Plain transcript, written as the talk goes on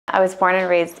I was born and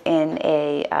raised in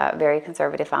a very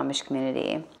conservative Amish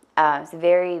community. It's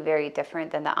very, very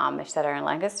different than the Amish that are in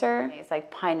Lancaster. It's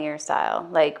like pioneer style.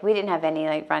 Like, we didn't have any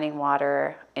like running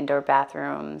water, indoor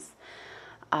bathrooms,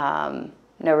 no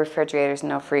refrigerators,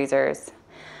 no freezers.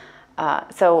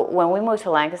 So when we moved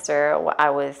to Lancaster, I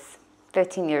was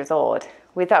 15 years old.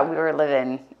 We thought we were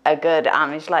living a good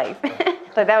Amish life.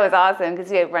 But that was awesome because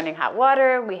we had running hot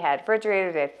water, we had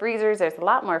refrigerators, we had freezers. There's a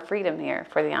lot more freedom here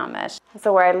for the Amish.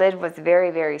 So where I lived was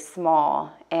very, very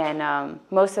small, and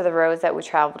most of the roads that we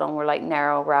traveled on were like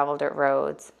narrow gravel dirt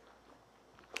roads.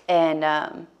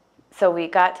 And so we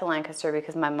got to Lancaster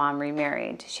because my mom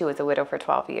remarried. She was a widow for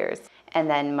 12 years. And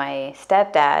then my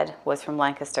stepdad was from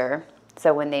Lancaster.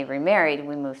 So when they remarried,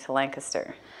 we moved to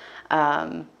Lancaster.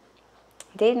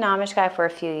 Dated an Amish guy for a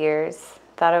few years,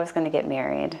 thought I was going to get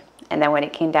married. And then when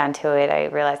it came down to it, I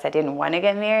realized I didn't want to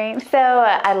get married. So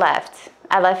I left.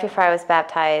 I left before I was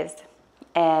baptized.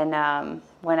 And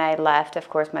when I left, of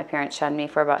course, my parents shunned me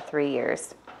for about 3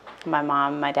 years. My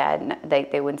mom, my dad,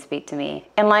 they wouldn't speak to me.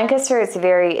 In Lancaster,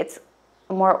 it's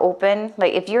more open.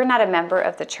 Like, if you're not a member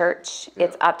of the church,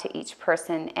 it's up to each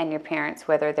person and your parents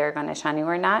whether they're going to shun you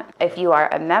or not. If you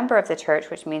are a member of the church,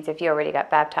 which means if you already got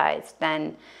baptized,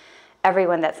 then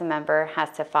everyone that's a member has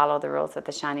to follow the rules of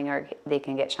the shunning, or they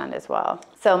can get shunned as well.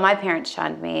 So my parents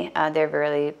shunned me. They're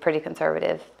really pretty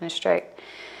conservative and strict.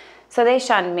 So they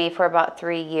shunned me for about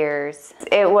 3 years.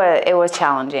 It was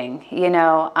challenging, you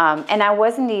know, and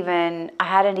I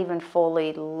hadn't even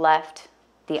fully left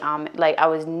the Amish, like I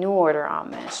was New Order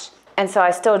Amish. And so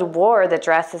I still wore the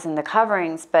dresses and the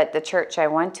coverings, but the church I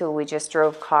went to, we just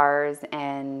drove cars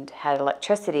and had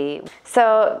electricity.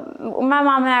 So my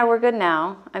mom and I were good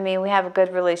now. I mean, we have a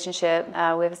good relationship. We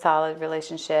have a solid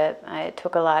relationship. It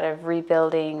took a lot of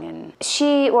rebuilding. And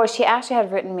she actually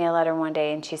had written me a letter one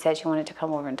day, and she said she wanted to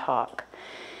come over and talk.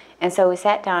 And so we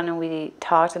sat down and we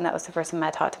talked, and that was the first time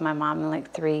I talked to my mom in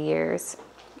like 3 years.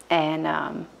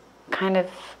 And kind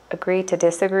of agreed to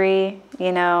disagree,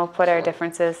 you know, put our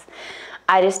differences.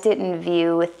 I just didn't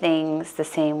view things the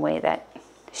same way that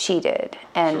she did.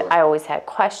 And I always had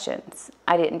questions.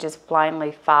 I didn't just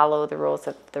blindly follow the rules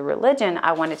of the religion.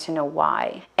 I wanted to know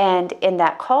why. And in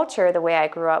that culture, the way I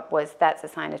grew up was that's a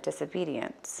sign of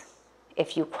disobedience.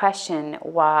 If you question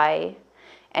why,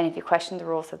 and if you question the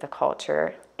rules of the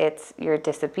culture, you're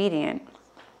disobedient.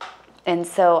 And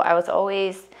so I was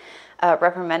always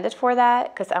reprimanded for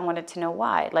that because I wanted to know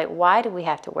why. Like, why do we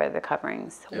have to wear the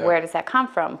coverings? Yeah. Where does that come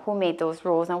from? Who made those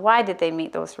rules, and why did they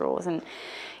make those rules? And,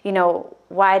 you know,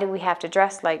 why do we have to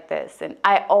dress like this? And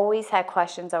I always had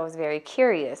questions. I was very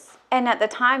curious. And at the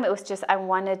time, it was just I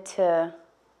wanted to,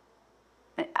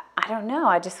 I don't know,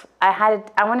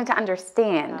 I wanted to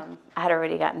understand. I had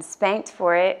already gotten spanked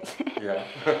for it. Yeah.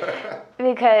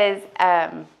 Because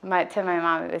to my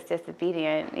mom, it was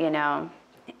disobedient, you know,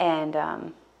 and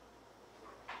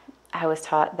I was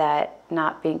taught that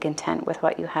not being content with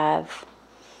what you have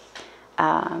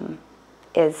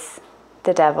is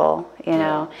the devil, you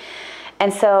know.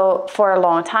 And so for a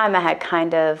long time, I had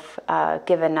kind of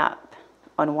given up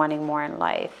on wanting more in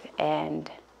life.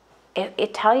 And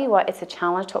it tell you what, it's a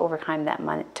challenge to overcome that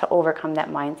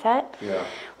mindset. Yeah.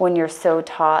 When you're so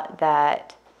taught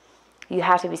that you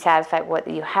have to be satisfied with what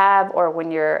you have, or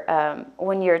when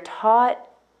you're taught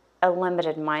a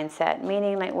limited mindset,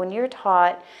 meaning like when you're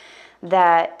taught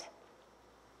that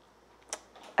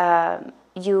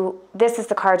this is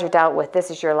the card you're dealt with, this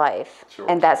is your life, sure,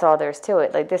 and that's all there is to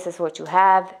it. Like, this is what you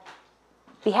have,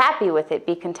 be happy with it,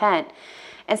 be content.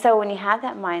 And so when you have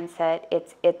that mindset,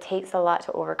 it takes a lot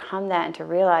to overcome that and to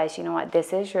realize, you know what,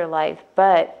 this is your life,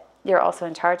 but you're also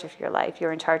in charge of your life.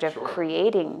 You're in charge of, sure,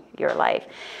 creating your life.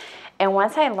 And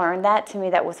once I learned that, to me,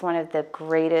 that was one of the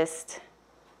greatest,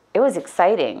 it was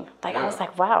exciting. Like, yeah. I was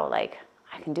like, wow, like,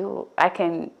 I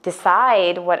can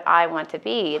decide what I want to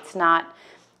be. It's not,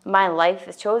 my life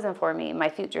is chosen for me, my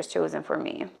future is chosen for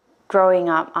me. Growing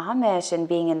up Amish and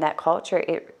being in that culture,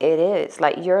 it is.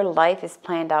 Like, your life is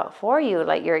planned out for you.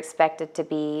 Like, you're expected to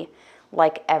be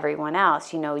like everyone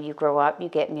else. You know, you grow up, you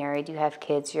get married, you have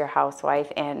kids, you're a housewife,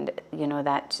 and, you know,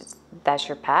 that's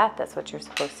your path. That's what you're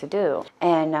supposed to do.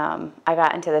 And I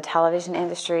got into the television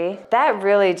industry. That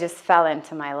really just fell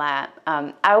into my lap.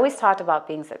 I always talked about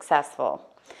being successful,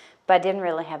 but I didn't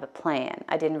really have a plan.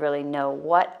 I didn't really know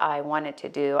what I wanted to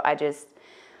do.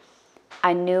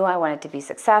 I knew I wanted to be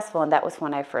successful, and that was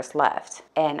when I first left.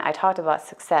 And I talked about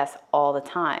success all the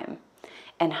time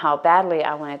and how badly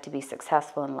I wanted to be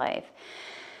successful in life.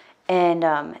 And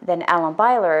then Alan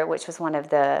Byler, which was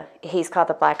he's called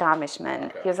the Black Amishman.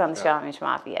 Okay. He was on the show Amish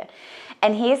Mafia.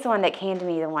 And he's the one that came to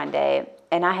me the one day,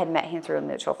 and I had met him through a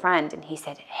mutual friend, and he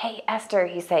said, hey, Esther,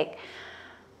 he's like,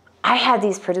 I had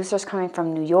these producers coming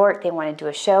from New York. They want to do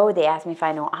a show. They asked me if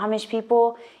I know Amish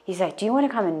people. He's like, do you want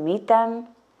to come and meet them?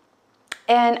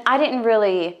 And I didn't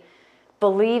really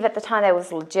believe at the time that it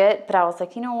was legit, but I was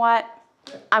like, you know what?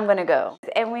 I'm going to go.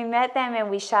 And we met them, and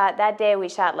we shot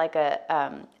like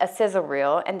a sizzle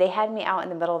reel, and they had me out in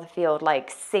the middle of the field,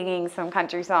 like singing some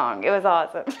country song. It was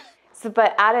awesome. So,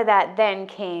 but out of that then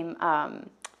came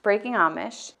Breaking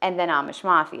Amish, and then Amish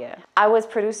Mafia. I was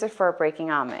producer for Breaking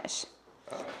Amish.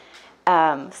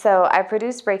 So I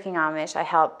produced Breaking Amish. I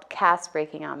helped cast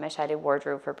Breaking Amish. I did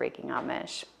wardrobe for Breaking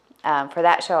Amish. For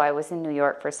that show, I was in New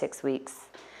York for 6 weeks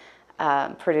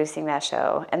producing that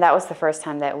show. And that was the first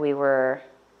time that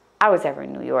I was ever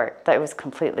in New York. That was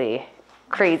completely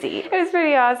crazy. It was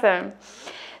pretty awesome.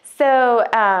 So,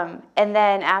 and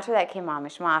then after that came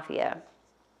Amish Mafia.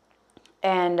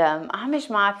 And Amish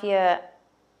Mafia,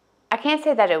 I can't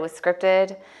say that it was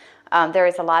scripted. There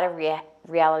is a lot of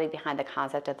reality behind the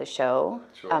concept of the show.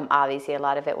 Sure. Obviously, a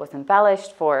lot of it was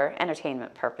embellished for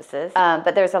entertainment purposes,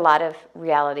 but there's a lot of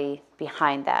reality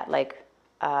behind that. Like,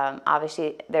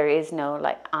 obviously, there is no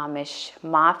like Amish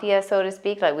Mafia, so to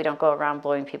speak. Like, we don't go around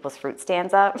blowing people's fruit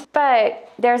stands up. But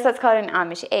there's what's called an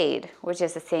Amish aid, which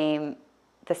is the same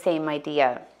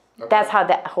idea. Okay. That's how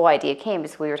that whole idea came.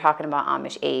 Is we were talking about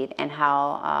Amish aid and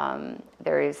how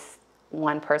there is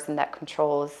one person that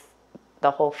controls the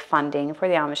whole funding for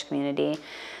the Amish community.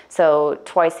 So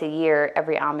twice a year,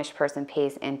 every Amish person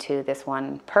pays into this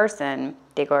one person.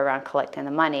 They go around collecting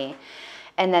the money.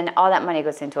 And then all that money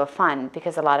goes into a fund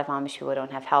because a lot of Amish people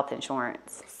don't have health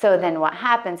insurance. So then what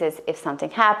happens is if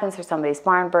something happens or somebody's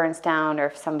barn burns down or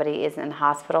if somebody is in the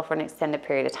hospital for an extended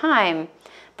period of time,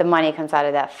 the money comes out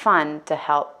of that fund to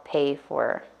help pay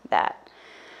for that.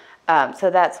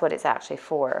 So that's what it's actually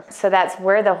for. So that's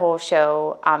where the whole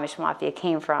show Amish Mafia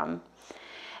came from.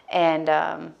 And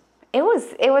it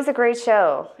was a great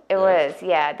show. It was,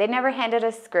 yeah. They never handed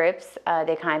us scripts.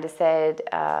 They kind of said,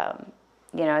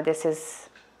 you know, this is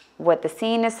what the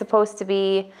scene is supposed to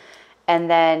be, and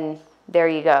then there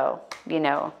you go, you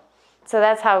know. So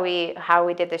that's how we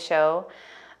did the show,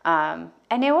 and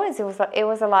it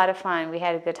was a lot of fun. We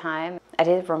had a good time. I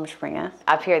did Rumspringa.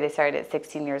 Up here, they started at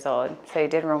 16 years old, so I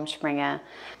did Rumspringa.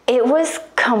 It was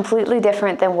completely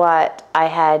different than what I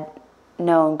had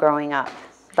known growing up.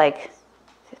 Like,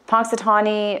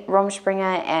 Punxsutawney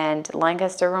Rumspringa and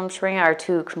Lancaster Rumspringa are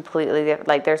two completely different,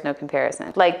 like there's no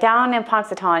comparison. Like down in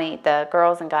Punxsutawney, the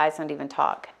girls and guys don't even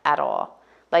talk at all.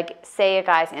 Like say a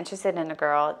guy's interested in a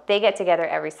girl, they get together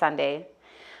every Sunday.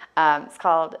 It's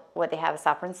called what they have is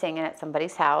supper and singing at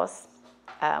somebody's house.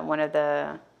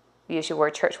 Usually where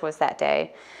church was that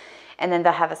day. And then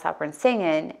they'll have a supper and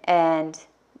singing, and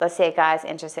let's say a guy's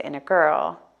interested in a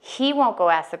girl. He won't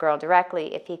go ask the girl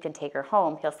directly if he can take her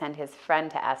home. He'll send his friend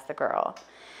to ask the girl.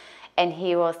 And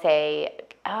he will say,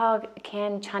 oh,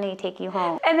 can Chani take you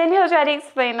home? And then he'll try to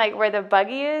explain like where the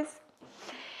buggy is.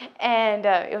 And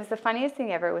it was the funniest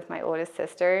thing ever with my oldest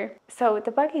sister. So the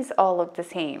buggies all look the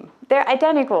same. They're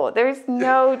identical. There's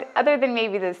no, other than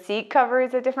maybe the seat cover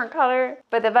is a different color,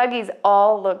 but the buggies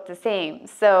all look the same.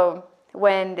 So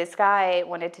when this guy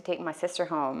wanted to take my sister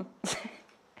home,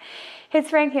 his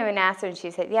friend came and asked her, and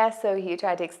she said, yes, so he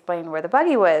tried to explain where the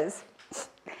buggy was.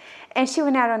 And she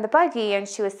went out on the buggy, and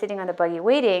she was sitting on the buggy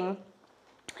waiting,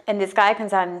 and this guy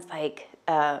comes out and is like,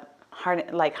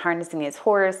 harnessing his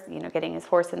horse, you know, getting his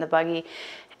horse in the buggy.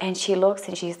 And she looks,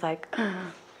 and she's like,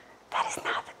 that is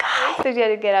not the guy. So she had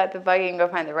to get out the buggy and go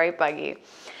find the right buggy.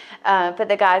 But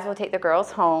the guys will take the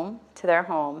girls home, to their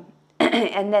home,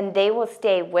 and then they will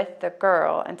stay with the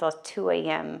girl until 2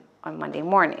 a.m. on Monday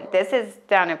morning. This is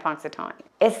down in Punxsutawney.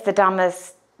 It's the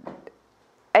dumbest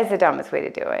way to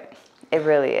do it. It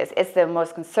really is. It's the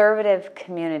most conservative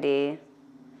community,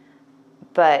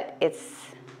 but it's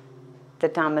the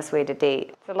dumbest way to date.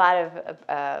 It's a lot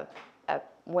of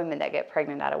women that get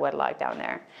pregnant out of wedlock down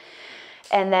there.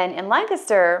 And then in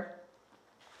Lancaster,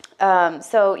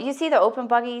 so you see the open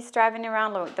buggies driving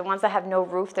around, the ones that have no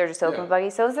roof, they're just open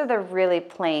buggies. Those are the really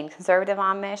plain conservative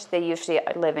Amish. They usually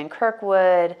live in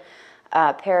Kirkwood,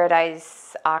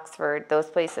 Paradise, Oxford, those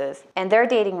places. And their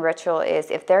dating ritual is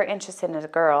if they're interested in a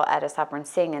girl at a supper and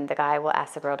singing, the guy will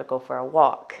ask the girl to go for a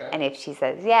walk. Okay. And if she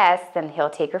says yes, then he'll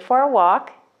take her for a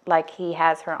walk, like he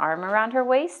has her arm around her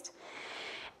waist.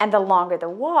 And the longer the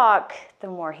walk, the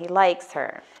more he likes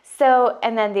her. So,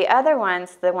 and then the other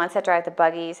ones, the ones that drive the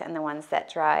buggies and the ones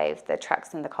that drive the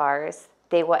trucks and the cars,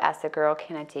 they will ask the girl,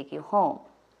 can I take you home?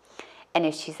 And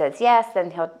if she says yes,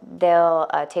 then they'll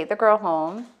take the girl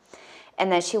home,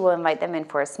 and then she will invite them in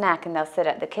for a snack, and they'll sit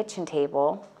at the kitchen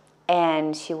table,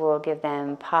 and she will give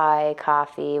them pie,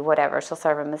 coffee, whatever. She'll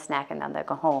serve them a snack, and then they'll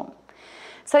go home.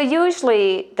 So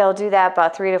usually they'll do that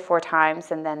about 3 to 4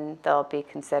 times, and then they'll be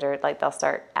considered, like they'll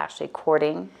start actually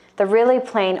courting. The really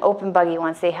plain open buggy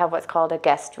ones, they have what's called a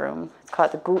guest room. It's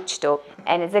called the Gutstock,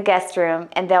 and it's a guest room,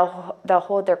 and they'll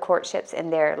hold their courtships in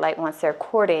there. Like once they're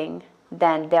courting,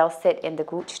 then they'll sit in the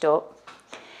Gutstock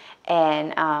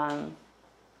and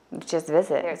just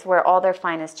visit. It's where all their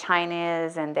finest china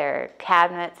is and their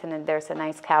cabinets, and then there's a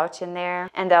nice couch in there,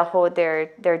 and they'll hold their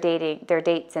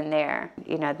dates in there.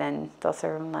 You know, then they'll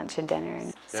serve them lunch and dinner.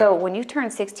 And so when you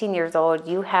turn 16 years old,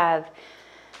 you have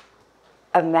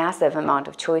a massive amount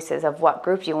of choices of what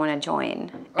group you want to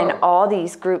join, and all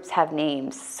these groups have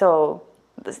names. So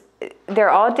they're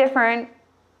all different,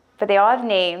 but they all have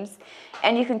names,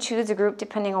 and you can choose a group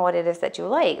depending on what it is that you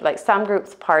like. Like some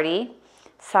groups party.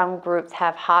 Some groups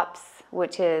have hops,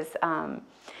 which is,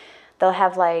 they'll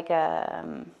have like,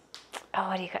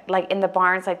 what do you call, like in the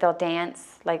barns, like they'll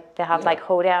dance, like they'll have like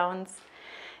hoedowns.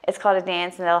 It's called a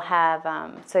dance, and they'll have,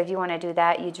 so if you want to do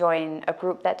that, you join a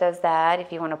group that does that.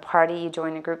 If you want to party, you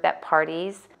join a group that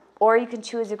parties. Or you can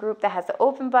choose a group that has the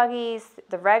open buggies,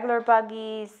 the regular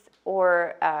buggies,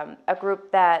 or a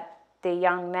group that the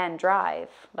young men drive,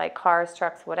 like cars,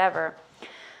 trucks, whatever.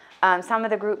 Some of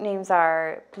the group names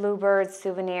are Bluebirds,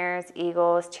 Souvenirs,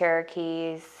 Eagles,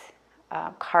 Cherokees,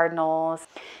 Cardinals,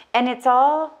 and it's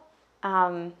all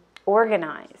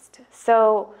organized.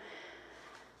 So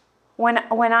when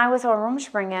I was on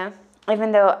Rumspringa,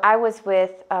 even though I was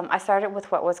with, I started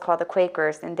with what was called the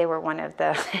Quakers, and they were one of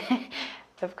the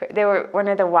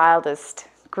wildest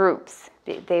groups.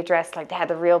 They dressed like, they had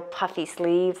the real puffy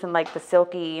sleeves and like the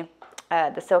silky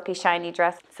shiny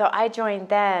dress. So I joined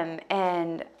them,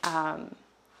 and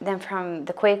then from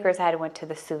the Quakers I went to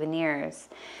the Souvenirs,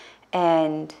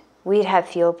 and we'd have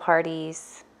field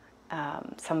parties.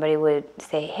 Somebody would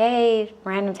say, hey,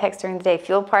 random text during the day,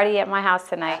 field party at my house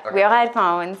tonight. Okay. We all had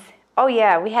phones. Oh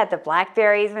yeah, we had the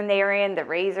Blackberries when they were in, the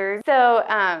Razors. So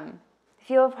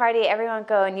field party, everyone would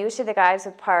go, and usually the guys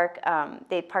would park,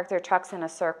 they'd park their trucks in a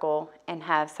circle and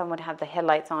someone would have the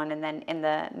headlights on, and then in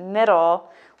the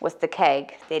middle was the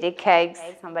keg. They did kegs.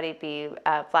 Somebody would be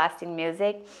blasting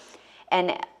music,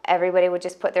 and everybody would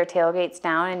just put their tailgates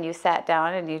down, and you sat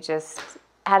down and you just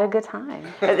had a good time.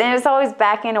 And it was always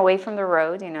backing away from the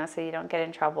road, you know, so you don't get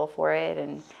in trouble for it.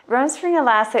 And Rumspringa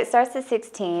lasts, so it starts at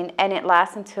 16, and it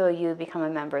lasts until you become a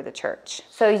member of the church.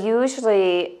 So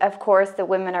usually, of course, the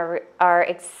women are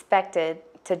expected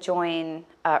to join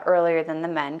earlier than the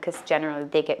men, because generally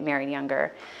they get married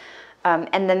younger.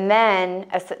 And the men,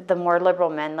 the more liberal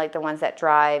men, like the ones that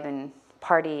drive and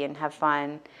party and have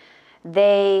fun,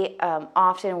 they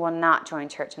often will not join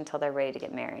church until they're ready to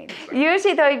get married.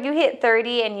 Usually though, if you hit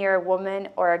 30 and you're a woman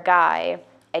or a guy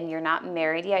and you're not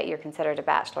married yet, you're considered a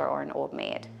bachelor or an old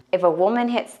maid. If a woman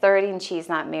hits 30 and she's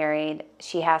not married,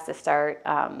 she has to start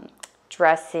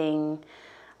dressing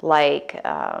like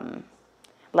the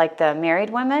married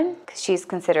women, because she's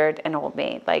considered an old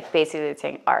maid, like basically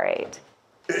saying, all right,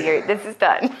 this is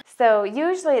done. So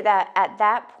usually at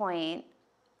that point,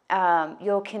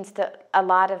 a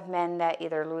lot of men that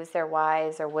either lose their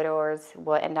wives or widowers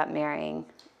will end up marrying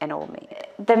an old maid.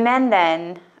 The men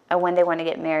then, when they want to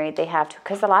get married, they have to,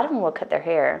 because a lot of them will cut their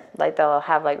hair, like they'll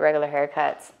have like regular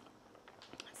haircuts.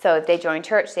 So if they join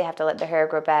church, they have to let their hair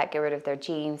grow back, get rid of their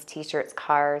jeans, t-shirts,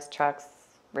 cars, trucks,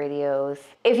 radios.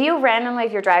 If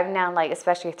you're driving down, like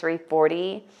especially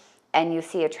 340, and you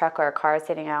see a truck or a car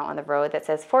sitting out on the road that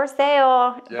says for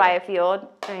sale by a field,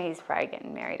 he's probably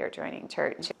getting married or joining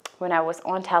church. When I was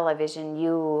on television,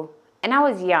 and I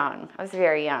was young, I was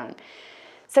very young.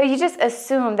 So you just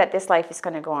assume that this life is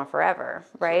going to go on forever,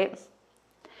 right?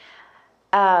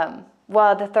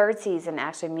 Well, the third season,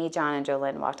 actually, me, John, and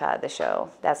Jolene walked out of the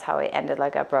show. That's how it ended,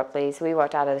 like abruptly. So we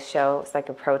walked out of the show. It was like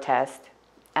a protest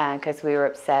because we were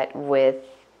upset with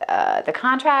the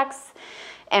contracts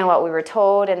and what we were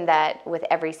told, and that with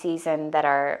every season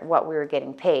that what we were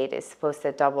getting paid is supposed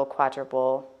to double,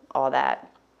 quadruple, all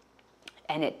that.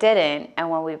 And it didn't. And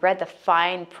when we read the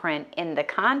fine print in the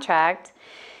contract,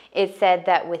 it said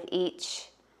that with each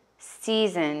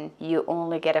season, you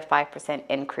only get a 5%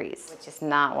 increase, which is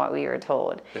not what we were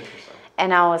told. Interesting.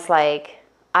 And I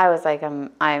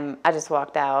just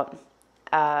walked out.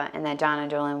 And then John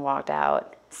and Jolene walked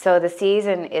out. So the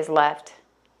season is left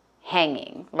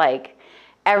hanging. Like,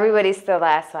 everybody still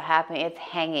asks what happened. It's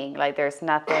hanging. Like, there's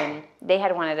nothing. They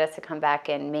had wanted us to come back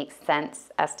and make sense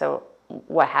as to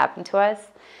what happened to us.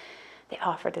 They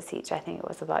offered us each, I think it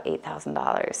was about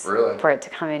 $8,000 really? For it to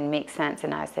come and make sense.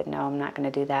 And I said, no, I'm not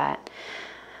going to do that.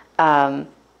 So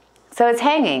it's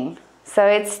hanging. So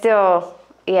it's still,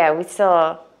 yeah, we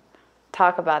still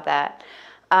talk about that.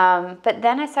 But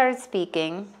then I started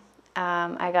speaking.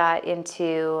 I got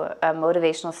into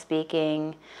motivational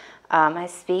speaking. I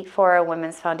speak for a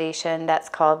women's foundation that's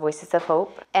called Voices of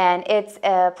Hope. And it's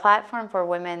a platform for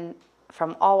women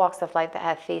from all walks of life that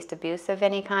have faced abuse of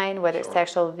any kind, whether it's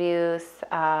sexual abuse,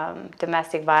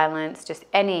 domestic violence, just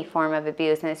any form of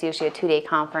abuse. And it's usually a 2-day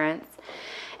conference.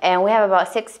 And we have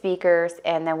about 6 speakers,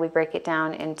 and then we break it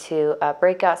down into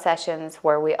breakout sessions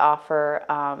where we offer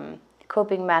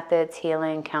coping methods,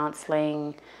 healing,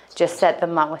 counseling, just set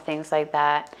them up with things like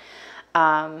that.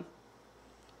 And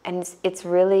it's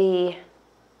really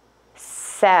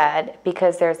sad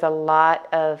because there's a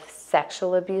lot of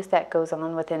sexual abuse that goes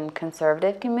on within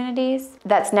conservative communities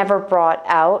that's never brought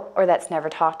out or that's never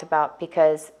talked about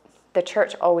because the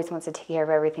church always wants to take care of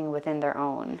everything within their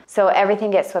own. So everything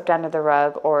gets swept under the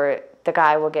rug, or the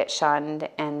guy will get shunned,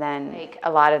 and then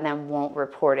a lot of them won't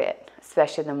report it,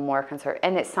 especially the more conservative.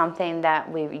 And it's something that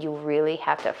you really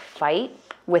have to fight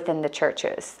within the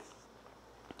churches.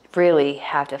 Really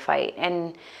have to fight.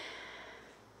 And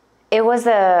it was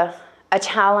a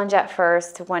challenge at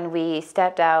first when we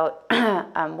stepped out,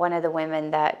 one of the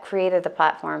women that created the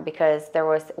platform, because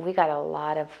we got a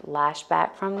lot of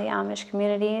lashback from the Amish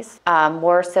communities,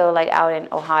 more so like out in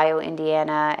Ohio,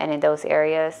 Indiana, and in those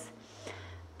areas.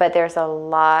 But there's a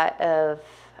lot of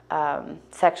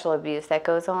sexual abuse that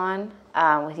goes on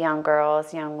with young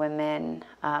girls, young women,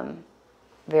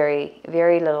 very,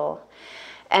 very little.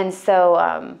 And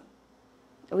so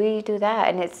we do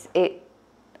that, and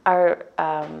our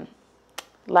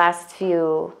last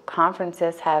few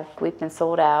conferences we've been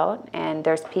sold out, and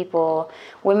there's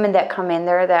women that come in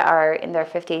there that are in their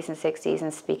 50s and 60s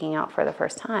and speaking out for the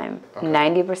first time. Okay.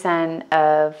 90%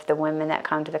 of the women that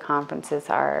come to the conferences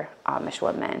are Amish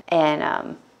women.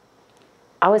 And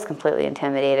I was completely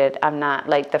intimidated. I'm not,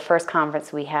 like the first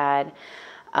conference we had,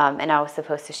 and I was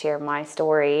supposed to share my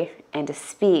story and to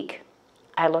speak.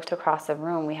 I looked across the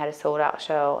room, we had a sold out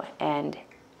show, and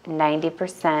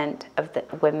 90% of the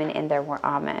women in there were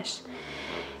Amish.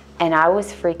 And I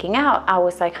was freaking out. I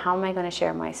was like, how am I going to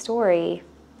share my story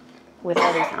with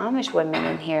all these Amish women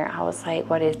in here? I was like,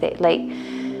 what is it? Like,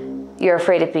 you're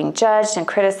afraid of being judged and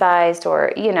criticized,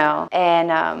 or, you know.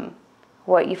 And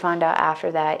what you found out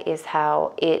after that is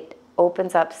how it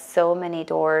opens up so many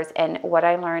doors. And what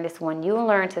I learned is when you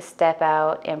learn to step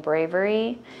out in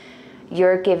bravery,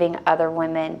 you're giving other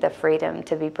women the freedom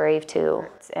to be brave too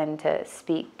and to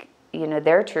speak, you know,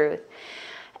 their truth.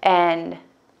 And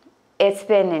it's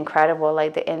been incredible.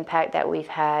 Like the impact that we've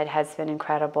had has been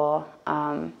incredible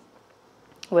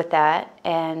with that.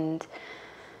 And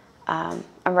I'm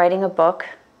writing a book.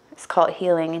 It's called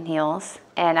Healing and Heals.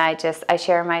 And I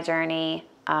share my journey.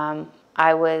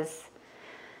 I was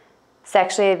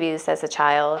sexually abused as a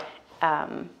child.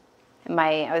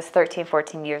 I was 13,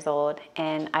 14 years old,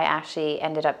 and I actually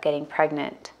ended up getting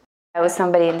pregnant. I was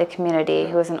somebody in the community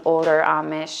who was an older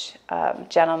Amish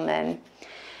gentleman.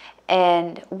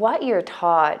 And what you're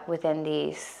taught within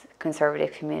these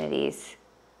conservative communities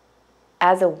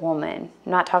as a woman,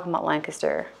 not talking about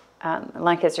Lancaster.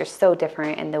 Lancaster's so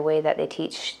different in the way that they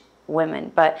teach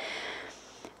women. But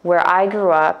where I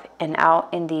grew up and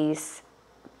out in these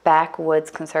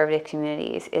backwoods conservative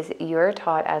communities is you're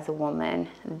taught as a woman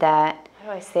that, how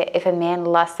do I say it, if a man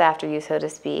lusts after you, so to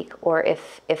speak, or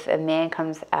if a man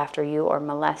comes after you or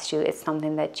molests you, it's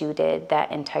something that you did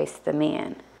that enticed the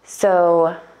man.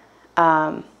 So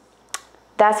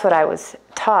that's what I was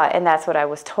taught, and that's what I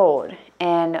was told.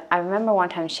 And I remember one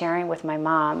time sharing with my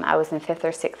mom, I was in 5th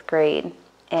or 6th grade,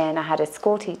 and I had a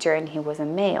school teacher, and he was a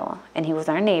male, and he was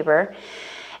our neighbor.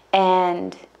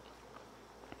 And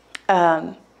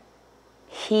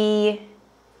he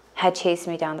had chased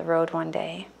me down the road one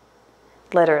day,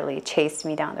 literally chased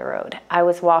me down the road. I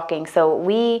was walking, so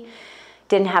we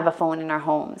didn't have a phone in our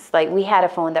homes. Like, we had a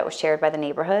phone that was shared by the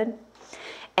neighborhood.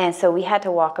 And so we had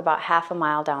to walk about half a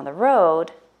mile down the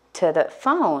road to the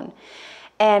phone.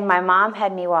 And my mom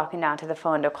had me walking down to the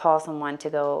phone to call someone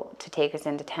to take us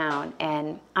into town.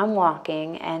 And I'm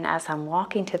walking, and as I'm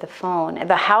walking to the phone,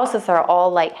 the houses are all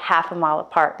like half a mile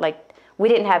apart. Like, we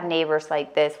didn't have neighbors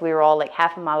like this. We were all like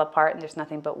half a mile apart, and there's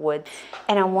nothing but woods.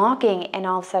 And I'm walking, and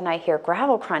all of a sudden I hear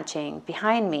gravel crunching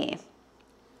behind me.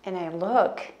 And I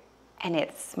look, and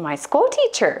it's my school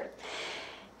teacher.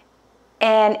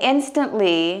 And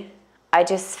instantly, I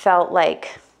just felt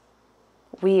like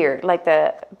weird, like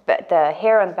the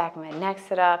hair on the back of my neck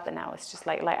stood up, and I was just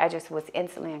like I just was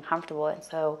instantly uncomfortable. And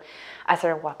so I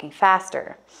started walking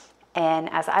faster. And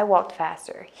as I walked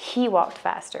faster, he walked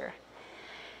faster.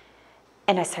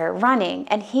 And I started running,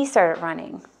 and he started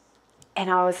running. And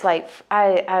I was like,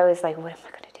 what am I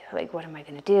going to like, what am I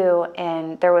gonna do?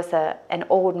 And there was an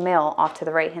old mill off to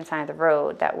the right-hand side of the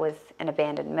road that was an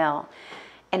abandoned mill.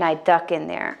 And I ducked in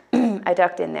there. I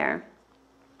ducked in there.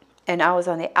 And I was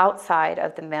on the outside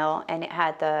of the mill, and it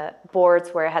had the boards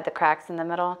where it had the cracks in the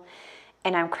middle.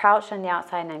 And I'm crouched on the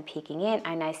outside, and I'm peeking in,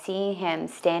 and I see him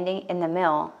standing in the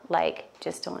mill, like,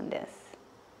 just doing this.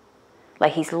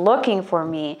 Like, he's looking for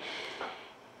me.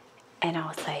 And I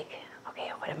was like,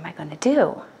 okay, what am I gonna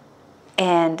do?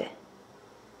 And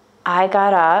I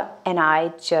got up, and I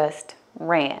just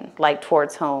ran, like,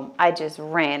 towards home. I just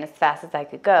ran as fast as I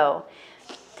could go.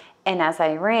 And as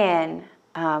I ran,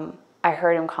 I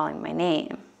heard him calling my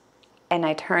name. And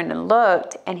I turned and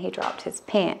looked, and he dropped his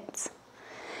pants.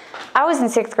 I was in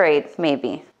 6th grade,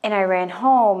 maybe. And I ran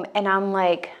home, and I'm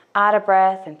like out of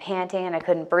breath and panting, and I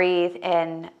couldn't breathe.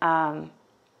 And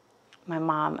my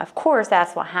mom, of course,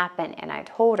 asked what happened, and I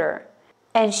told her.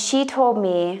 And she told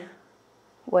me,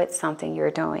 what's something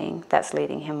you're doing that's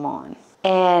leading him on?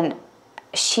 And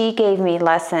she gave me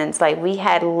lessons, like we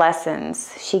had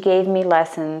lessons. She gave me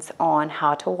lessons on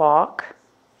how to walk,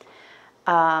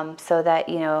 so that,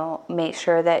 you know, make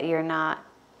sure that you're not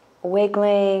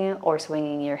wiggling or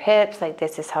swinging your hips. Like,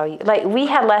 this is how you, like, we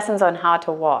had lessons on how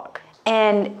to walk.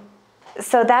 And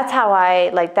so that's how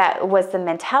like, that was the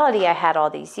mentality I had all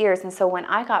these years. And so when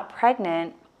I got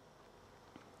pregnant,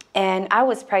 and I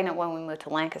was pregnant when we moved to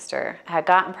Lancaster. I had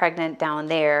gotten pregnant down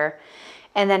there,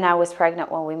 and then I was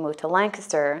pregnant when we moved to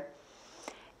Lancaster.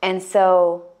 And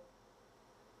so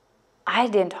I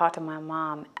didn't talk to my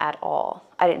mom at all.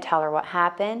 I didn't tell her what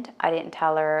happened. I didn't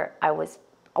tell her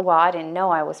I didn't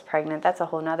know I was pregnant. That's a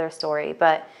whole nother story.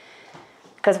 But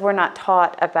because we're not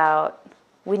taught about,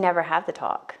 we never have the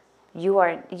talk. You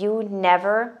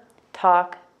never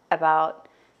talk about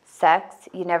sex.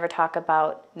 You never talk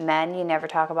about men. You never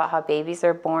talk about how babies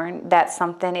are born. That's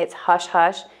something, it's hush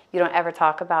hush. You don't ever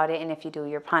talk about it, and if you do,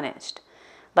 you're punished.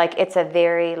 Like, it's a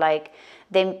very, like,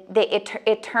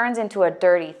 it turns into a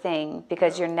dirty thing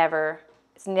because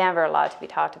it's never allowed to be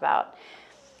talked about.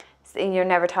 And you're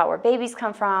never taught where babies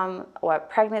come from, what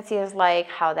pregnancy is like,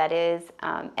 how that is.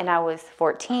 And I was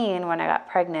 14 when I got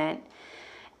pregnant,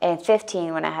 and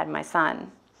 15 when I had my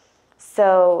son.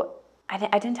 So I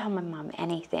didn't tell my mom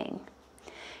anything.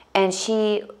 And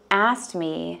she asked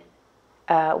me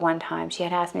one time, she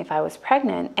had asked me if I was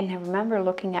pregnant, and I remember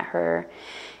looking at her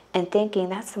and thinking,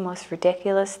 that's the most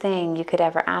ridiculous thing you could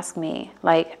ever ask me.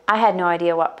 Like, I had no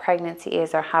idea what pregnancy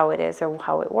is or how it is or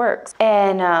how it works.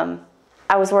 And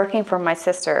I was working for my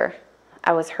sister.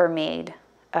 I was her maid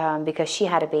because she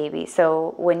had a baby.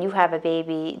 So when you have a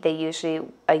baby,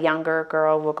 a younger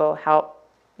girl will go help,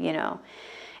 you know.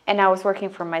 And I was working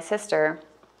for my sister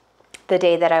the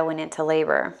day that I went into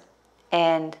labor.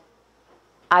 And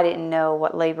I didn't know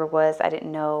what labor was. I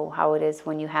didn't know how it is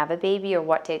when you have a baby or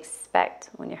what to expect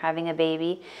when you're having a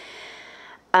baby.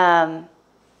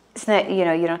 It's not, you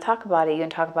know, you don't talk about it. You don't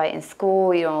talk about it in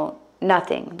school. You don't,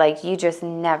 nothing. Like, you just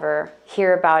never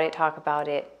hear about it, talk about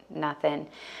it, nothing.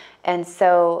 And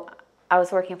so I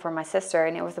was working for my sister,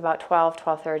 and it was about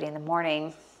 12:30 in the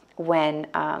morning when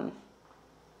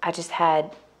I just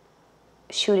had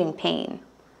shooting pain.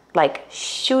 Like,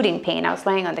 shooting pain. I was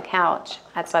laying on the couch.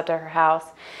 I'd slept at her house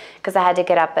because I had to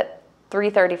get up at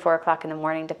 3:30, 4 o'clock in the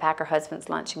morning to pack her husband's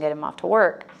lunch and get him off to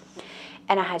work.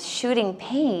 And I had shooting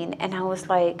pain, and I was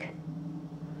like,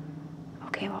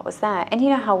 okay, what was that? And you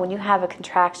know how when you have a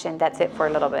contraction, that's it for a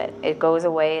little bit. It goes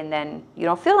away, and then you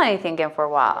don't feel anything again for a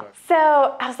while.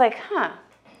 So I was like, I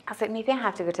was like, maybe I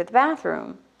have to go to the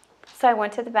bathroom. So I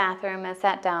went to the bathroom and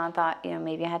sat down, thought, you know,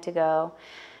 maybe I had to go.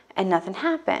 And nothing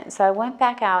happened. So I went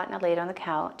back out, and I laid on the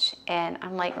couch, and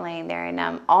I'm like laying there, and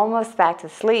I'm almost back to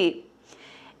sleep.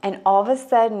 And all of a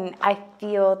sudden, I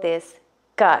feel this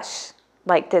gush,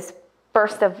 like this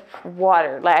burst of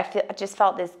water. Like, I just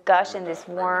felt this gush and this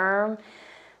warm,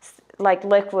 like,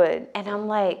 liquid. And I'm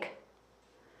like,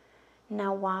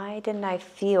 now why didn't I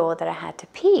feel that I had to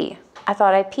pee? I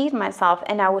thought I peed myself,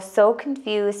 and I was so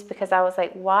confused because I was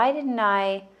like, why didn't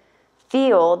I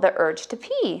feel the urge to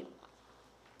pee?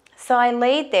 So I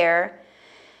laid there,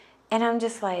 and I'm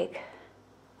just like,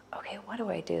 okay, what do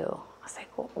I do? I was like,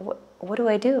 what do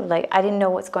I do? Like, I didn't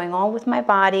know what's going on with my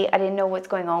body. I didn't know what's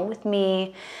going on with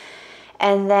me.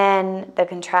 And then the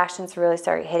contractions really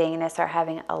started hitting, and I started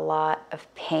having a lot of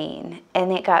pain.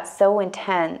 And it got so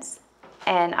intense,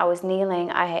 and I was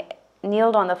kneeling. I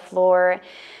kneeled on the floor,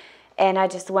 and I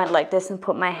just went like this and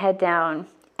put my head down,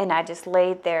 and I just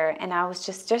laid there, and I was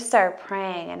just started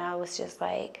praying, and I was just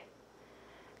like,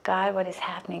 God, what is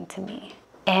happening to me?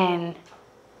 And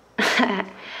I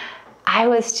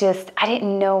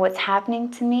didn't know what's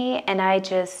happening to me, and I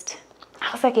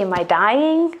I was like, am I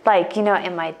dying? Like, you know,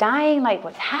 am I dying? Like,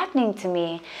 what's happening to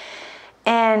me?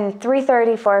 And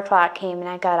 3:30, 4 o'clock came, and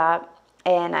I got up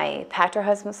and I packed her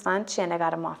husband's lunch and I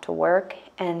got him off to work.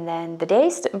 And then the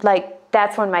day,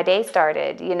 that's when my day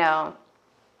started, you know.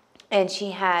 And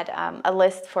she had a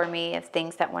list for me of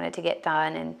things that wanted to get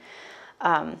done.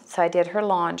 And so I did her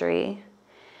laundry.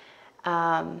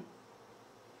 I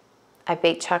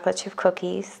baked chocolate chip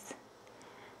cookies.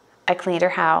 I cleaned her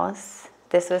house.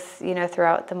 This was, you know,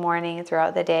 throughout the morning,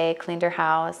 throughout the day, cleaned her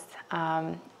house.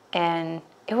 And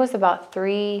it was about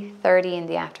 3:30 in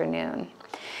the afternoon.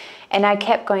 And I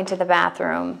kept going to the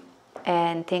bathroom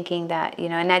and thinking that, you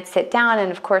know, and I'd sit down,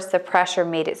 and of course the pressure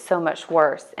made it so much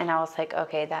worse. And I was like,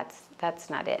 okay, that's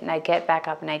not it. And I'd get back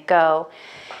up and I'd go.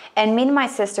 And me and my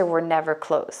sister were never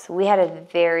close. We had a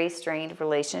very strained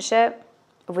relationship.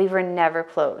 We were never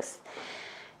close.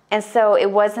 And so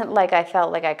it wasn't like I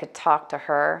felt like I could talk to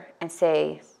her and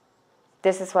say,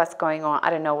 this is what's going on. I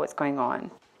don't know what's going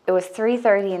on. It was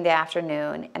 3:30 in the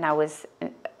afternoon, and I was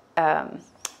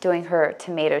doing her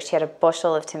tomatoes. She had a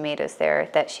bushel of tomatoes there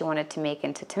that she wanted to make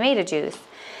into tomato juice.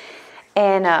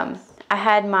 And I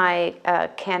had my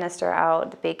canister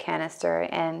out, the big canister,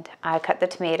 and I cut the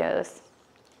tomatoes.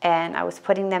 And I was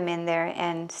putting them in there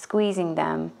and squeezing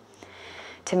them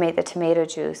to make the tomato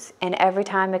juice. And every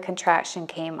time a contraction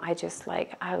came, I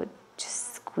would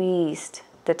just squeezed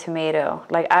the tomato.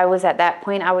 Like, I was at that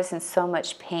point, I was in so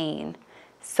much pain,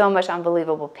 so much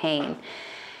unbelievable pain.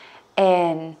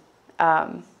 And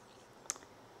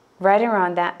right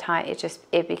around that time,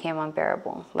 it became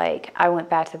unbearable. Like, I went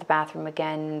back to the bathroom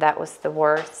again, and that was the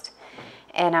worst.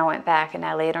 And I went back and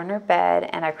I laid on her bed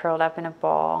and I curled up in a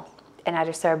ball, and I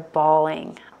just started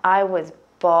bawling. I was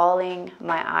bawling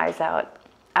my eyes out.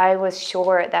 I was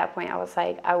sure at that point, I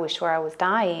was sure I was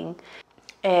dying.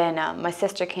 And my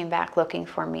sister came back looking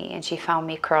for me, and she found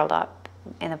me curled up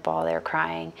in a ball there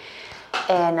crying.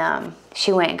 And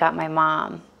she went and got my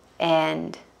mom,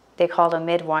 and they called a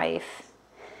midwife.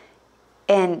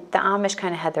 And the Amish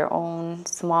kind of had their own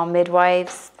small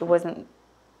midwives. It wasn't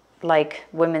like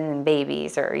women and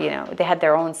babies, or, you know, they had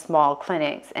their own small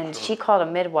clinics. And she called a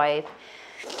midwife,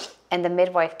 and the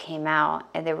midwife came out,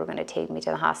 and they were going to take me to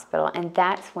the hospital. And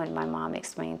that's when my mom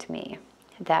explained to me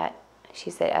that, she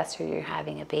said, Esther, you're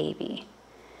having a baby.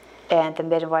 And the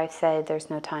midwife said, there's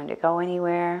no time to go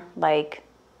anywhere. Like,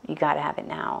 you got to have it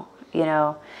now, you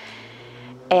know.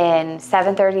 And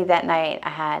 7:30 that night, I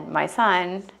had my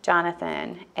son,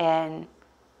 Jonathan, and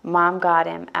Mom got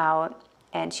him out,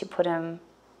 and she got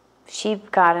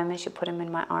him and she put him in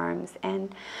my arms.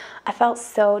 And I felt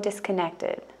so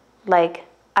disconnected. Like,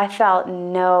 I felt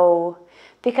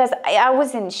because I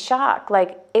was in shock.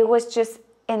 Like, it was just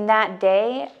in that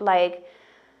day, like,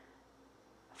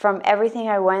 from everything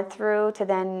I went through to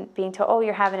then being told, oh,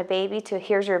 you're having a baby, to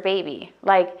here's your baby.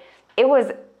 Like, it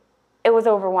was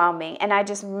overwhelming. And I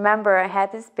just remember I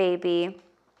had this baby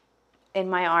in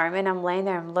my arm, and I'm laying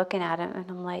there, I'm looking at him, and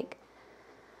I'm like,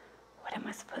 what am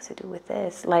I supposed to do with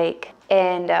this? Like,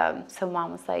 and so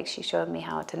Mom was like, she showed me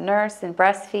how to nurse and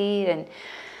breastfeed, and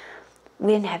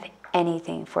we didn't have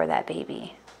anything for that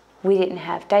baby. We didn't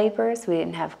have diapers, we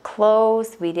didn't have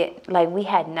clothes, we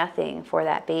had nothing for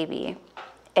that baby.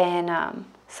 And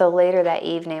so later that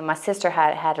evening, my sister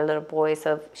had a little boy,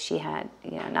 so she had,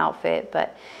 you know, an outfit,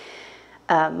 but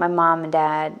my mom and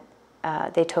dad,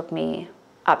 they took me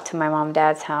up to my mom and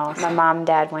dad's house. My mom and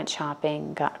dad went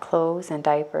shopping, got clothes and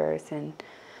diapers, and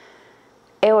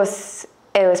it was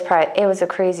the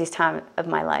craziest time of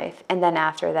my life. And then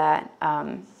after that,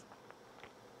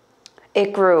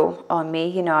 it grew on me.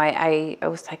 You know, I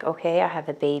was like, okay, I have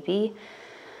a baby.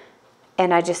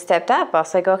 And I just stepped up. I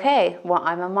was like, okay, well,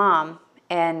 I'm a mom.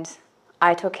 And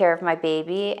I took care of my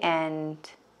baby, and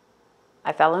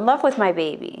I fell in love with my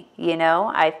baby. You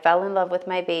know, I fell in love with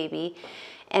my baby,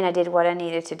 and I did what I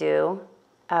needed to do.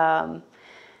 And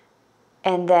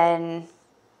then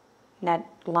not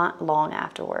long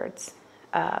afterwards,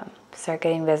 started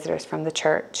getting visitors from the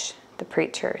church, the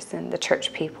preachers and the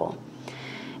church people.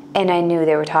 And I knew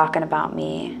they were talking about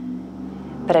me,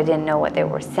 but I didn't know what they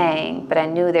were saying. But I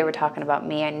knew they were talking about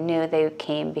me. I knew they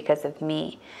came because of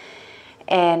me.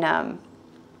 And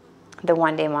the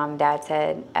one day Mom and Dad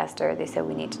said, Esther, they said,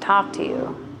 we need to talk to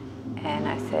you. And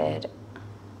I said,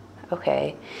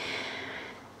 okay.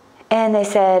 And they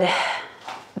said,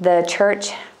 the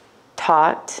church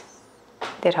talked.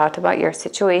 They talked about your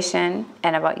situation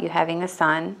and about you having a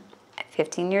son at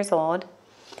 15 years old.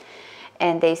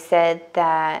 And they said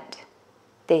that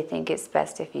they think it's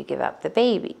best if you give up the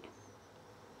baby.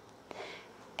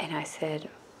 And I said,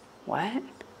 what?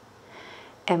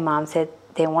 And Mom said,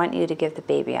 they want you to give the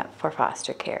baby up for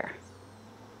foster care.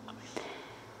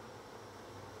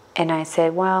 And I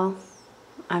said, well,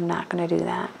 I'm not going to do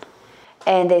that.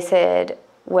 And they said,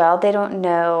 well, they don't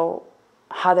know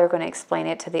how they're going to explain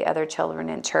it to the other children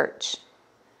in church.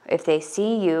 If they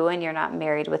see you and you're not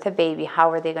married with a baby,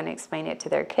 how are they going to explain it to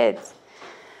their kids?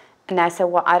 And I said,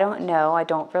 well, I don't know. I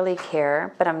don't really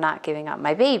care, but I'm not giving up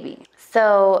my baby.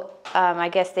 So I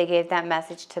guess they gave that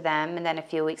message to them. And then a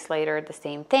few weeks later, the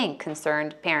same thing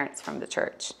concerned parents from the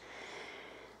church.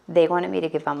 They wanted me to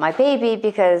give up my baby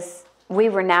because we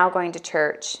were now going to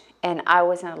church and I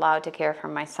wasn't allowed to care for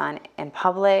my son in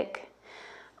public.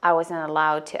 I wasn't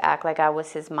allowed to act like I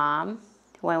was his mom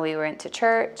when we went to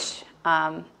church.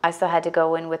 I still had to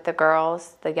go in with the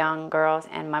girls, the young girls,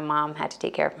 and my mom had to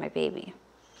take care of my baby.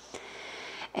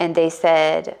 And they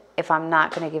said, if I'm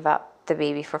not going to give up the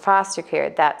baby for foster care,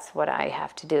 that's what I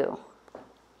have to do.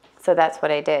 So that's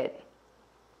what I did.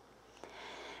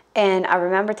 And I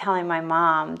remember telling my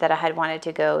mom that I had wanted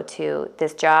to go to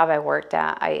this job I worked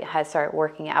at. I had started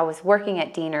working. I was working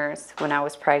at Diener's when I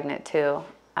was pregnant too.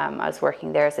 I was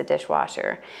working there as a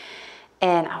dishwasher.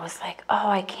 And I was like, oh,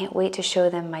 I can't wait to show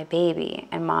them my baby.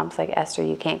 And Mom's like, Esther,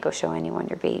 you can't go show anyone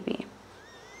your baby.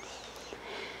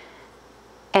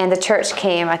 And the church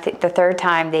came, I think the third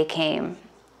time they came.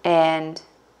 And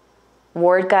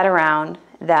word got around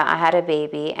that I had a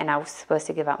baby and I was supposed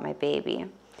to give up my baby.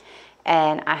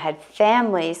 And I had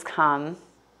families come,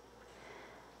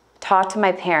 talk to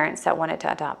my parents that wanted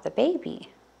to adopt the baby.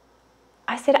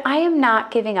 I said, I am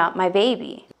not giving up my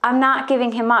baby. I'm not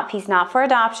giving him up. He's not for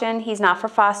adoption. He's not for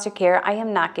foster care. I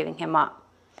am not giving him up.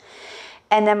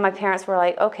 And then my parents were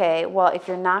like, okay, well, if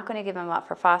you're not going to give him up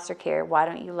for foster care, why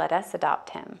don't you let us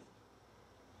adopt him?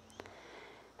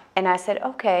 And I said,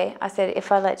 okay. I said,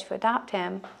 if I let you adopt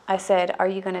him, I said, are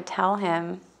you going to tell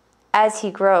him as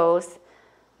he grows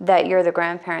that you're the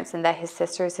grandparents and that his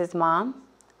sister is his mom?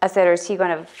 I said, or is he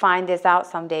going to find this out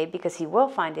someday, because he will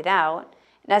find it out?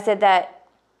 And I said that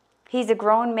he's a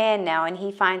grown man now and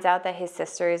he finds out that his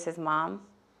sister is his mom.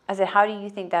 I said, how do you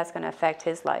think that's going to affect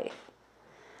his life?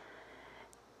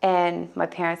 And my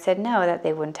parents said no, that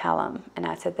they wouldn't tell him. And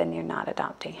I said, then you're not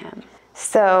adopting him.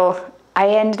 So I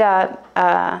ended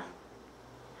up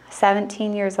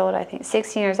 17 years old, I think,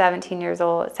 16 or 17 years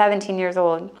old, 17 years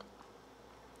old.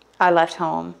 I left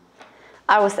home.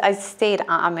 I stayed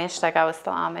Amish, like I was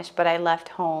still Amish, but I left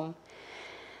home.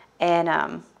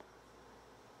 And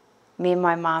me and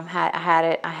my mom I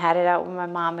had it out with my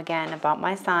mom again about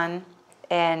my son,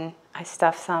 and I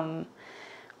stuffed some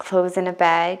clothes in a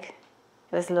bag.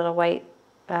 It was a little white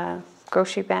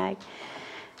grocery bag.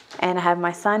 And I had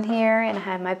my son here, and I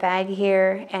had my bag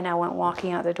here, and I went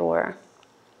walking out the door.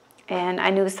 And I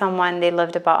knew someone, they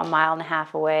lived about 1.5 miles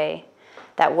away,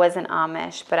 that wasn't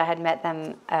Amish, but I had met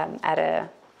them at a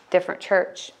different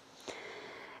church.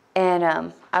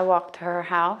 And I walked to her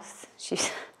house. She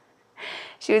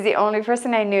was the only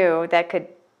person I knew that could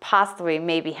possibly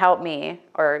maybe help me,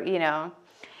 or, you know.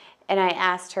 And I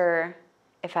asked her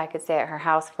if I could stay at her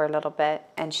house for a little bit,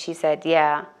 and she said,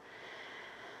 yeah.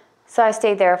 So I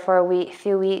stayed there for a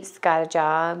few weeks, got a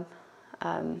job,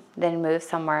 then moved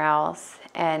somewhere else.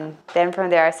 And then from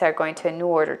there, I started going to a New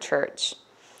Order church.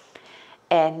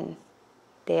 And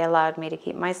they allowed me to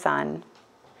keep my son.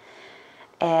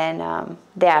 And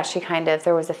they actually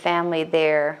there was a family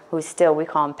there who still, we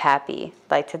call him Pappy.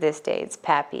 Like to this day, it's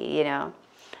Pappy, you know.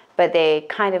 But they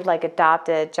kind of like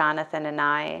adopted Jonathan and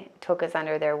I, took us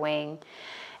under their wing.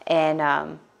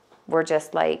 And we're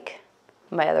just like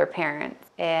my other parents.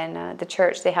 And the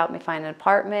church, they helped me find an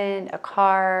apartment, a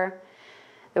car.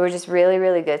 They were just really,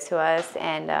 really good to us,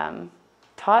 and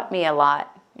taught me a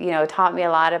lot. You know, taught me a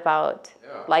lot about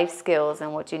life skills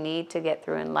and what you need to get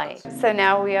through in life. So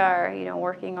now we are, you know,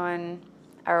 working on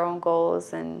our own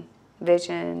goals and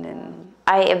vision. And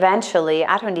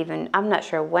I'm not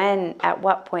sure when, at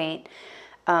what point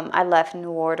I left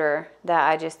New Order, that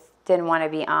I just didn't want to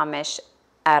be Amish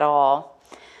at all.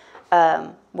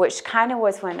 Which kind of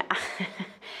was when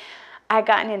I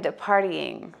gotten into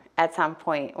partying at some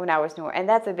point when I was New Order. And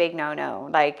that's a big no-no,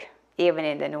 like even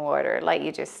in the New Order, like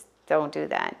you just don't do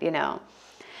that, you know.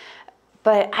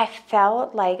 But I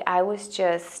felt like I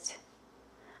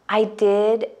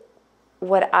did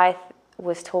what I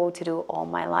was told to do all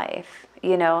my life,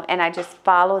 you know, and I just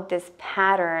followed this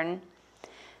pattern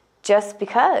just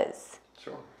because.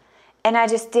 Sure. And I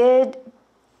just did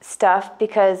stuff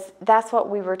because that's what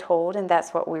we were told and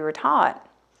that's what we were taught.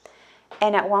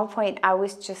 And at one point I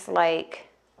was just like,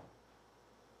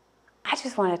 I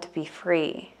just wanted to be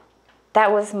free.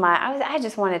 That was I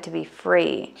just wanted to be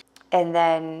free. And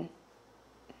then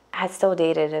I still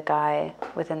dated a guy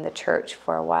within the church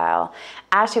for a while.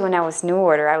 Actually, when I was New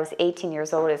Order, I was 18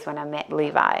 years old is when I met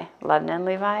Levi, Lebanon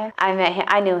Levi. I met him,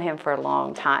 I knew him for a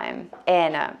long time.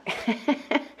 And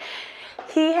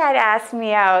he had asked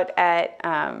me out at,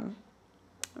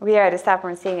 we were at a stop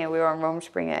and singing, we were on Rome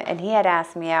Spring, and he had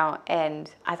asked me out,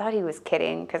 and I thought he was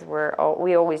kidding because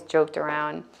we always joked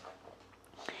around.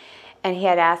 And he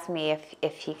had asked me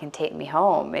if he can take me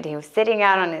home. And he was sitting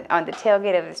out on the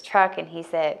tailgate of his truck, and he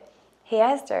said, "Hey,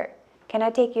 Esther, can I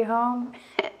take you home?"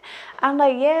 I'm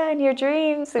like, "Yeah, in your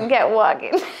dreams," and kept walking.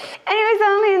 And it was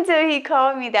only until he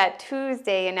called me that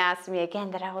Tuesday and asked me again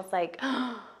that I was like,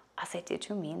 oh. I said, "Did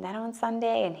you mean that on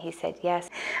Sunday?" And he said, "Yes."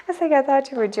 I was like, "I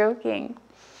thought you were joking."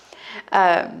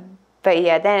 But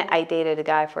yeah, then I dated a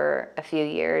guy for a few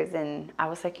years, and I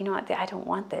was like, you know what, I don't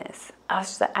want this. I was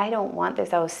just like, I don't want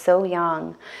this. I was so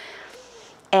young.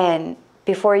 And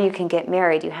before you can get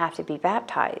married, you have to be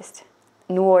baptized.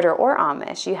 New Order or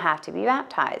Amish, you have to be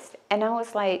baptized. And I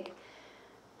was like,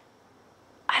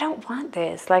 I don't want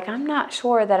this. Like, I'm not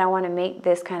sure that I want to make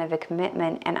this kind of a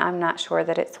commitment, and I'm not sure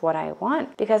that it's what I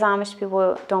want, because Amish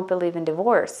people don't believe in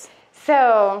divorce.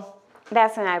 So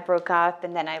that's when I broke up,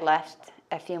 and then I left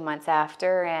a few months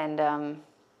after, and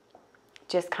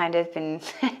just kind of been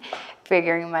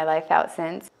figuring my life out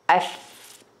since. I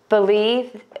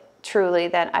believe truly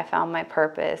that I found my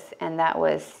purpose, and that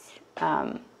was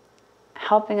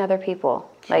helping other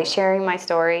people, like sharing my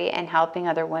story and helping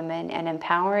other women and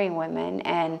empowering women.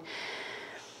 And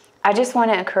I just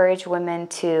want to encourage women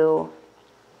to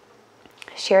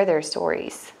share their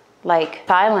stories. Like,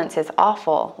 silence is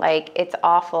awful. Like, it's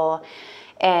awful.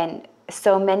 And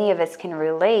so many of us can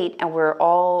relate, and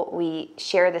we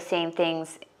share the same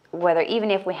things, whether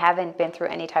even if we haven't been through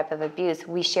any type of abuse,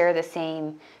 we share the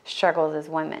same struggles as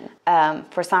women.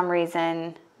 For some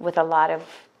reason, with a lot of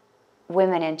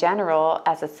women in general,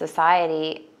 as a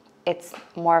society, it's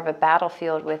more of a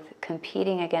battlefield with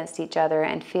competing against each other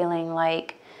and feeling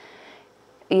like,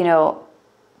 you know,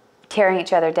 tearing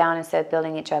each other down instead of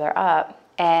building each other up.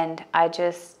 And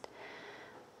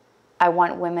I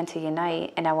want women to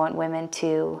unite, and I want women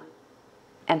to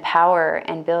empower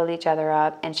and build each other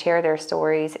up and share their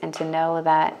stories, and to know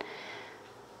that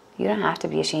you don't have to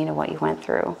be ashamed of what you went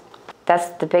through. That's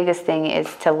the biggest thing, is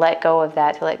to let go of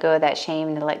that, to let go of that shame,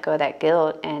 and to let go of that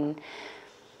guilt, and,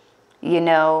 you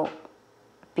know,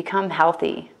 become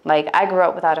healthy. Like, I grew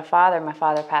up without a father. My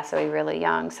father passed away really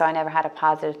young, so I never had a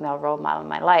positive male role model in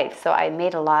my life. So I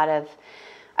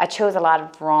chose a lot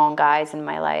of wrong guys in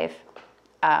my life.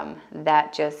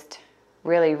 That just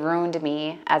really ruined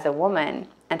me as a woman,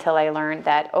 until I learned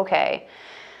that, okay,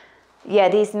 yeah,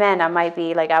 these men, I might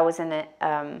be, like, I was in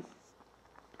an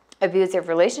abusive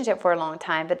relationship for a long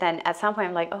time, but then at some point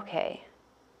I'm like, okay,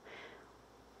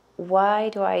 why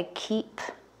do I keep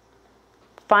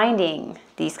finding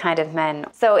these kind of men?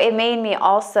 So it made me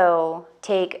also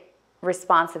take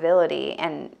responsibility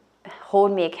and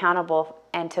hold me accountable,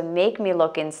 and to make me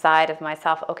look inside of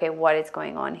myself. Okay, what is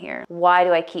going on here? Why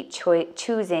do I keep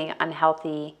choosing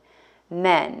unhealthy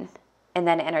men and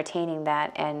then entertaining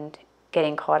that and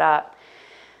getting caught up?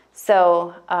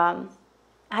 So I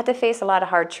had to face a lot of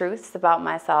hard truths about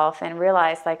myself and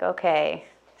realize, like, okay,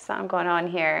 something going on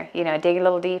here, you know, dig a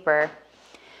little deeper,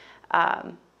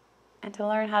 and to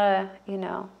learn how to, you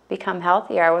know, become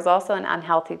healthier. I was also an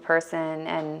unhealthy person,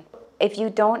 and if you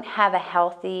don't have a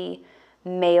healthy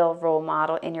male role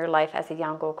model in your life as a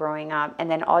young girl growing up,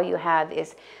 and then all you have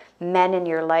is men in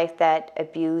your life that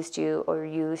abused you or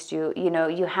used you, you know,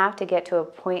 you have to get to a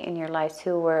point in your life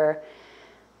too where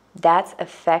that's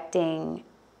affecting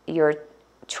your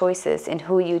choices and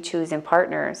who you choose in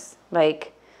partners.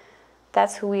 Like,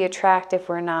 that's who we attract if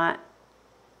we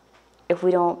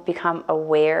don't become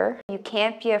aware. You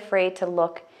can't be afraid to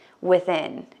look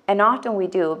within. And often we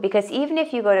do, because even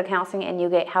if you go to counseling and you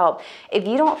get help, if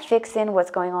you don't fix in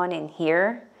what's going on in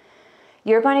here,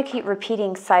 you're going to keep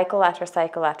repeating cycle after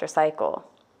cycle after cycle.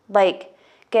 Like,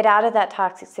 get out of that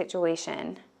toxic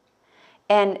situation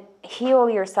and heal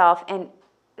yourself, and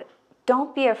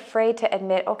don't be afraid to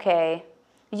admit, okay,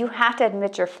 you have to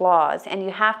admit your flaws, and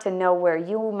you have to know where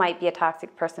you might be a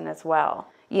toxic person as well.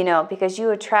 You know, because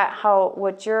you attract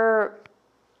what you're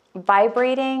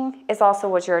vibrating is also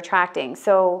what you're attracting.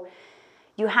 So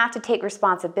you have to take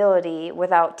responsibility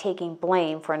without taking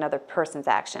blame for another person's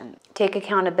action. Take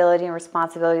accountability and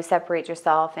responsibility, separate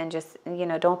yourself, and just, you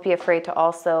know, don't be afraid to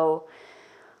also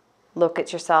look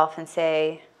at yourself and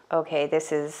say, okay,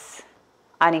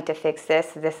 I need to fix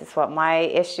this. This is what my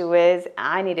issue is.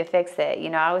 I need to fix it. You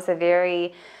know, I was a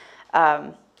very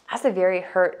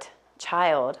hurt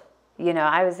child. You know,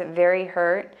 I was very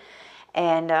hurt,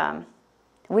 and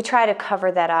we try to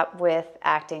cover that up with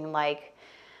acting like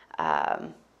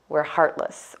we're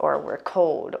heartless, or we're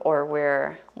cold, or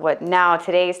we're what now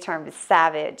today's term is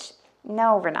savage.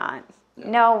 No, we're not.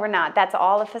 No, we're not. That's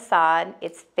all a facade.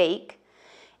 It's fake.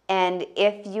 And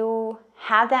if you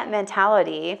have that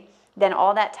mentality, then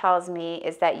all that tells me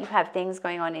is that you have things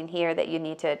going on in here that you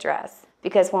need to address.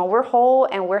 Because when we're whole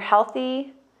and we're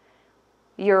healthy,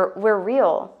 we're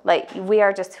real. Like, we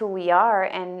are just who we are,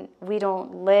 and we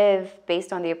don't live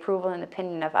based on the approval and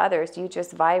opinion of others. You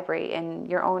just vibrate in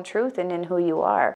your own truth and in who you are.